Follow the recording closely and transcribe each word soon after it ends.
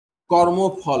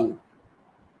কর্মফল,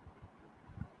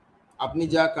 আপনি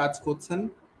যা কাজ করছেন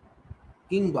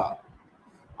কিংবা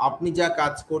আপনি যা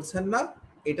কাজ করছেন না,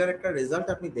 এটার একটা রেজাল্ট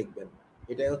আপনি দেখবেন,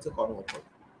 এটাই হচ্ছে কর্মফল।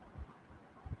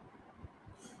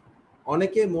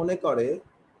 অনেকে মনে করে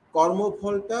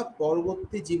কর্মফলটা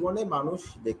পরবর্তী জীবনে মানুষ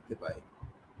দেখতে পায়।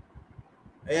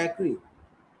 I agree.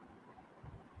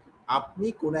 আপনি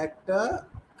কোন একটা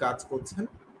কাজ করছেন,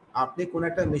 আপনি কোন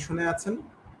একটা মিশনে আছেন,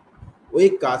 ওই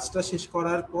কাজটা শেষ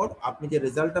করার পর আপনি যে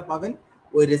রেজাল্টটা পাবেন,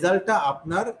 ওই রেজাল্টটা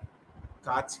আপনার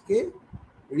কাজকে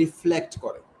রিফ্লেক্ট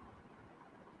করে।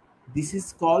 দিস ইজ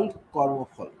কল্ড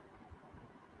কর্মফল।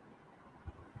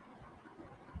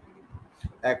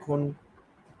 এখন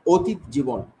অতীত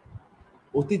জীবন,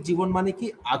 অতীত জীবন মানে কি?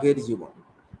 আগের জীবন।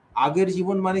 আগের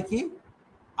জীবন মানে কি?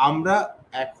 আমরা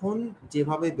এখন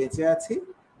যেভাবে বেঁচে আছি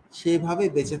সেভাবে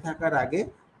বেঁচে থাকার আগে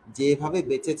যেভাবে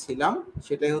বেঁচে ছিলাম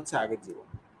সেটাই হচ্ছে আগের জীবন।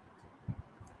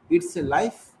 It's a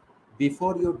life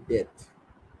before your death.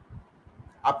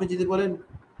 আপনি যদি বলেন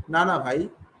না না ভাই,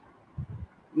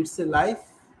 it's a life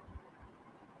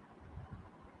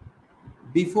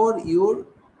before your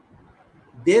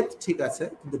death, ঠিক আছে,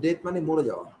 কিন্তু ডেথ মানে মরে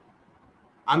যাওয়া।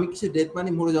 আমি কিছু ডেথ মানে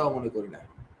মরে যাওয়া মনে করি না।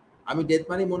 আমি ডেথ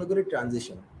মানে মনে করি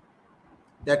ট্রানজিশন।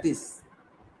 দ্যাট ইজ,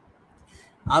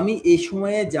 আমি এই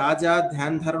সময়ে যা যা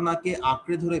ধ্যান ধারণাকে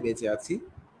আঁকড়ে ধরে বেঁচে আছি,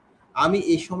 আমি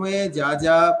এই সময়ে যা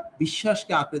যা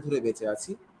বিশ্বাসকে আঁকড়ে ধরে বেঁচে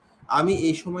আছি, আমি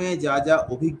এই সময়ে যা যা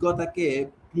অভিজ্ঞতাকে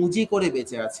পুঁজি করে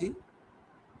বেঁচে আছি,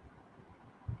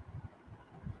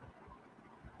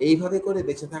 এইভাবে করে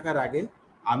বেঁচে থাকার আগে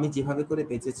আমি যেভাবে করে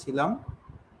বেঁচেছিলাম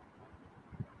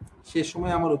সে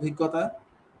সময় আমার অভিজ্ঞতা,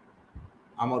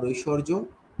 আমার ঐশ্বর্য,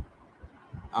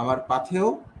 আমার পাথেও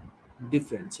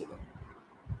ডিফারেন্ট ছিল।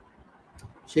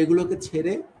 সেগুলোকে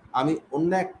ছেড়ে আমি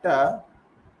অন্য একটা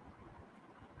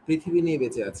পৃথিবী নিয়ে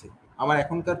বেঁচে আছি। আমার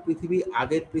এখনকার পৃথিবী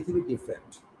আগের পৃথিবী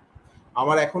ডিফারেন্ট,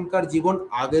 আমার এখনকার জীবন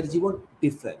আগের জীবন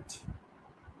ডিফারেন্ট।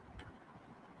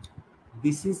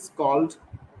 দিস ইজ কল্ড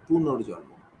পুনর্জন্ম।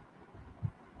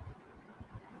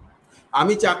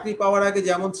 আমি চাকরি পাওয়ার আগে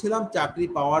যেমন ছিলাম, চাকরি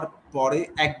পাওয়ার পরে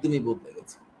একদমই বদলে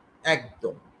গেছে।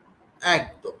 একদম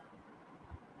একদম।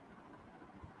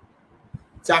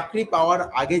 চাকরি পাওয়ার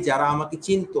আগে যারা আমাকে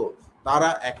চিনতো তারা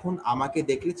এখন আমাকে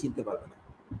দেখলে চিনতে পারবে না।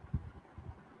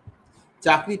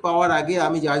 চাকরি পাওয়ার আগে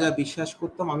আমি যা যা বিশ্বাস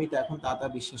করতাম আমি তো এখন তা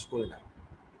বিশ্বাস করি না।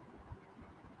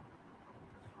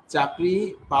 চাকরি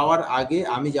পাওয়ার আগে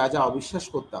আমি যা যা অবিশ্বাস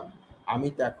করতাম আমি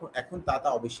তো এখন তা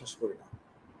অবিশ্বাস করি না।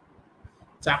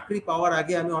 চাকরি পাওয়ার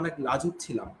আগে আমি অনেক লাজুক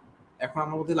ছিলাম, এখন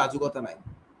আমার মধ্যে লাজুকতা নাই।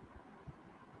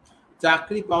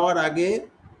 চাকরি পাওয়ার আগে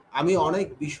আমি অনেক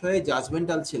বিষয়ে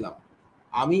জাজমেন্টাল ছিলাম,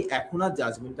 আমি এখন আর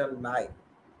জাজমেন্টাল নাই।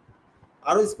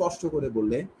 আরো স্পষ্ট করে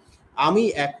বললে, আমি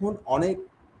এখন অনেক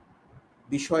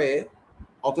বিষয়ে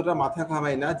অতটা মাথা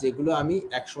ঘামাই না যেগুলো আমি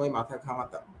একসময় মাথা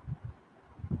ঘামাতাম।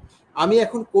 আমি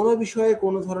এখন কোনো বিষয়ে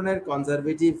কোনো ধরনের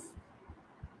কনজারভেটিভ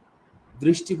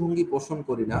দৃষ্টিভঙ্গি পোষণ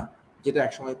করি না যেটা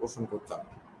একসময় পোষণ করতাম।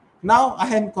 Now I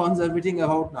am কনজারভেটিং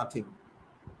about nothing.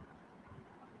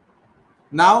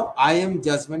 Now I am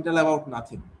judgmental about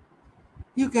nothing.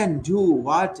 You can do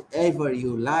whatever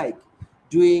you like,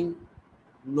 doing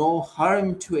no harm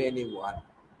to anyone.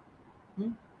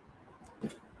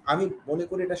 আমি মনে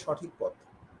করি এটা সঠিক পথ।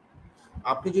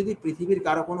 আপনি যদি পৃথিবীর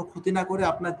কারো কোনো ক্ষতি না করে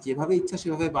আপনার যেভাবে ইচ্ছা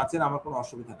সেভাবে বাঁচেন, আমার কোনো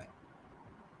অসুবিধা নাই।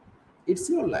 It's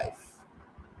your life,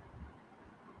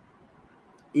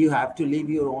 you have to live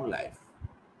your own life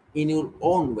in your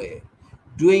own way,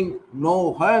 doing no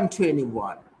harm to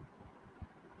anyone.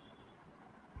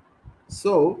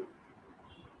 So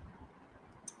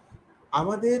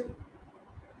আমাদের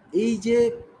এই যে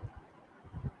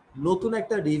নতুন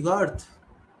একটা রিভার্থ,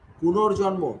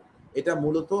 পুনর্জন্ম, এটা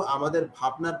মূলত আমাদের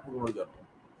ভাবনার পুনর্জন্ম,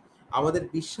 আমাদের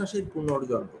বিশ্বাসের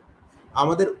পুনর্জন্ম,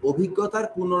 আমাদের অভিজ্ঞতার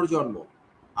পুনর্জন্ম,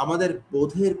 আমাদের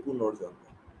বোধের পুনর্জন্ম।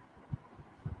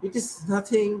 It is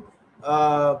nothing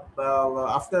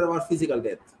after our physical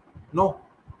death. No,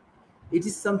 it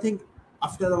is something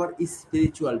after our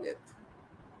spiritual death.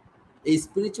 এই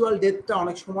স্পিরিচুয়াল ডেথটা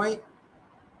অনেক সময়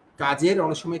কাজের,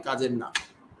 অনেক সময় কাজের না।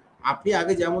 আপনি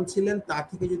আগে যেমন ছিলেন তার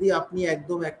থেকে যদি আপনি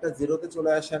একদম একটা জিরোতে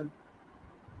চলে আসেন,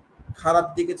 খারাপ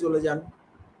দিকে চলে যান,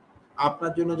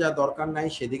 আপনার জন্য যা দরকার নাই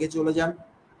সেদিকে চলে যান,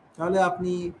 তাহলে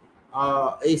আপনি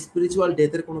এই স্পিরিচুয়াল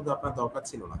ডেথের কোনো আপনার দরকার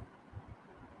ছিল না।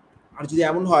 আর যদি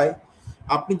এমন হয়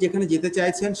আপনি যেখানে যেতে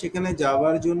চাইছেন সেখানে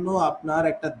যাওয়ার জন্য আপনার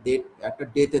একটা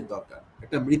ডেথের দরকার,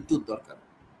 একটা মৃত্যুর দরকার।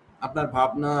 আপনার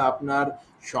ভাবনা, আপনার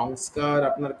সংস্কার,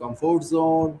 আপনার কমফোর্ট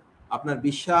জোন, আপনার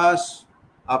বিশ্বাস,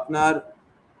 আপনার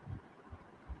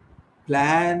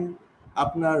প্ল্যান,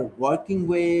 আপনার ওয়ার্কিং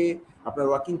ওয়ে, আপনার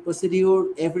ওয়ার্কিং প্রসিডিউর,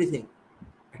 এভরিথিং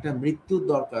একটা মৃত্যুর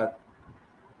দরকার।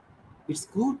 It's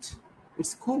good,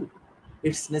 it's cool,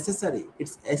 it's necessary,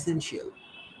 it's essential.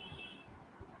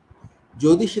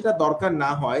 যদি সেটা দরকার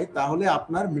না হয় তাহলে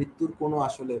আপনার মৃত্যুর কোনো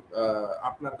আসলে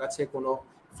আপনার কাছে কোনো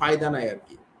ফায়দা নাই আর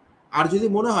কি। আর যদি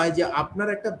মনে হয় যে আপনার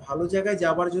একটা ভালো জায়গায়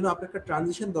যাবার জন্য আপনার একটা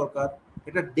ট্রানজিশন দরকার,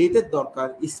 একটা ডেথের দরকার,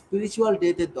 স্পিরিচুয়াল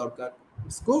ডেথের দরকার,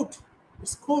 it's good,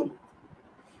 it's cool.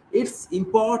 It's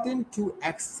important to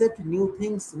accept new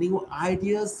things, new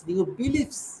ideas, new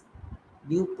beliefs,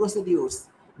 new procedures,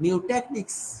 new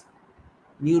techniques,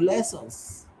 new lessons.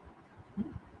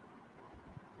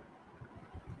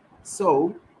 So,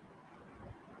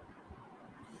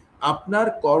 আপনার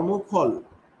কর্মফল,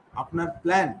 আপনার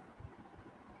প্ল্যান,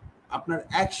 আপনার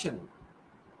অ্যাকশন,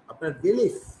 আপনার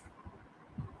বিলিফ,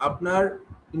 আপনার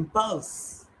ইম্পালস,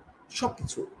 সব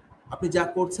কিছু আপনি যা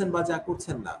করছেন বা যা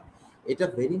করছেন না, এটা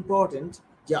ভেরি ইম্পর্টেন্ট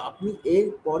যে আপনি এর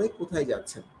পরে কোথায়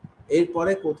যাচ্ছেন, এর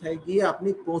পরে কোথায় গিয়ে আপনি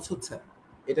পৌঁছচ্ছেন,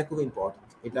 এটা খুব ইম্পর্টেন্ট,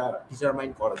 এটা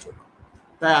ডিটারমাইন করার জন্য।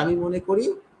 তাই আমি মনে করি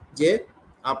যে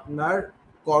আপনার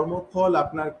কর্মফল,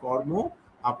 আপনার কর্ম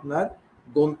আপনার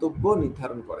গন্তব্য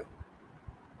নির্ধারণ করে।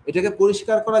 এটাকে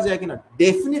পরিষ্কার করা যায় কিনা?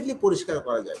 ডেফিনেটলি পরিষ্কার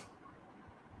করা যায়,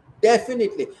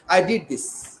 ডেফিনেটলি। আই ডিড দিস,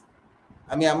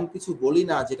 আমি এমন কিছু বলি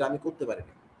না যেটা আমি করতে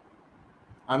পারিনি,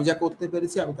 আমি যা করতে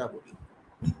পেরেছি আমি তা বলি।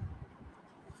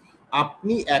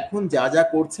 আপনি এখন যা যা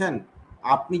করছেন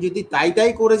আপনি যদি তাই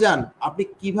তাই করে যান, আপনি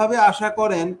কিভাবে আশা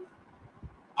করেন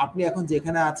আপনি এখন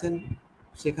যেখানে আছেন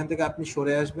সেখান থেকে আপনি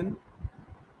সরে আসবেন,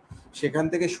 সেখান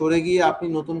থেকে সরে গিয়ে আপনি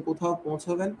নতুন কোথাও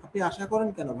পৌঁছবেন? আপনি আশা করেন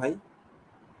কেন ভাই?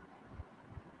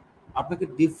 আপনাকে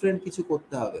ডিফারেন্ট কিছু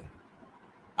করতে হবে।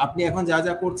 আপনি এখন যা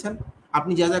যা করছেন,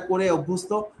 আপনি যা যা করে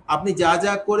অভ্যস্ত, আপনি যা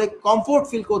যা করে কমফোর্ট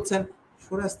ফিল করছেন,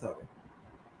 সরে আসতে হবে,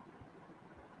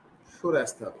 সরে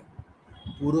আসতে হবে।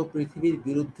 পুরো পৃথিবীর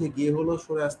বিরুদ্ধে গিয়ে হলো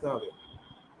সরে আসতে হবে,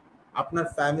 আপনার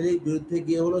ফ্যামিলির বিরুদ্ধে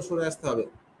গিয়ে হলো সরে আসতে হবে।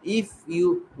 If you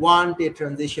want a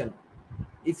transition,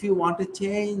 if you want a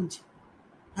change,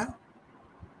 হ্যাঁ,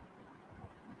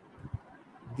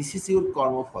 দিস ইজ ইউর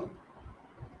কর্মফল।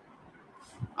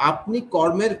 আপনি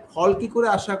কর্মের ফল কি করে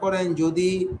আশা করেন যদি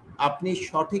আপনি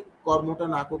সঠিক কর্মটা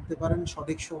না করতে পারেন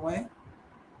সঠিক সময়ে?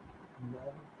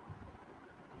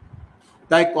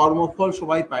 তাই কর্মফল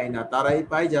সবাই পায় না, তারাই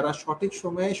পায় যারা সঠিক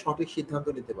সময়ে সঠিক সিদ্ধান্ত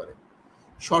নিতে পারে,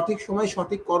 সঠিক সময়ে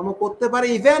সঠিক কর্ম করতে পারে,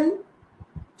 ইভেন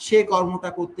সে কর্মটা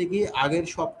করতে গিয়ে আগের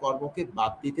সব কর্মকে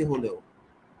বাদ দিতে হলেও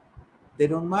they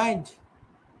don't mind,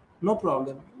 no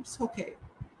problem, it's okay।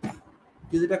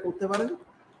 যদি এটা করতে পারেন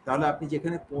তাহলে আপনি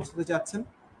যেখানে পৌঁছতে চাচ্ছেন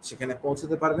সেখানে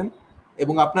পৌঁছতে পারবেন,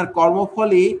 এবং আপনার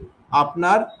কর্মফলই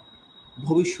আপনার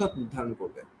ভবিষ্যৎ নির্ধারণ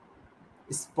করবে।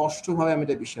 স্পষ্টভাবে আমি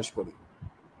এটা বিশ্বাস করি।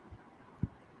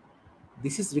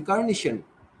 দিস ইজ রিকার্নেশন,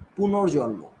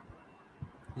 পুনর্জন্ম,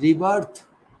 রিবার্থ।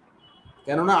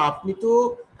 কেননা আপনি তো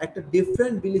একটা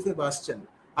ডিফারেন্ট বিলিফে বাসছেন,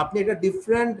 আপনি একটা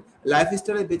ডিফারেন্ট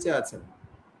লাইফস্টাইলে বেঁচে আছেন,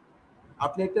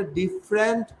 আপনি একটা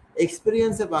ডিফারেন্ট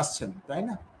এক্সপিরিয়েন্সে বাসছেন, তাই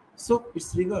না? So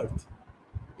it's rebirth.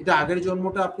 এটা আগের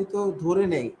জন্মটা আপনি তো ধরে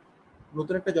নেই,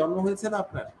 নতুন একটা জন্ম হয়েছে না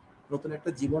আপনার, নতুন একটা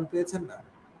জীবন পেয়েছেন না,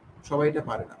 সবাই এটা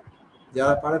পারে না,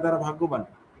 যারা পারে তারা ভাগ্যবান।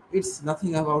 It's nothing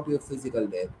about your physical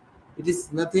death, it is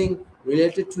nothing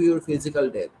related to your physical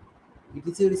death, it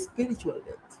is your spiritual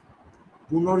death.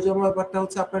 পুনর্জন্ম ব্যাপারটা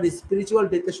হচ্ছে আপনার স্পিরিচুয়াল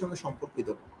ডেথের সঙ্গে সম্পর্কিত,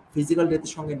 ফিজিক্যাল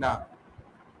ডেথের সঙ্গে না।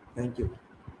 Thank you.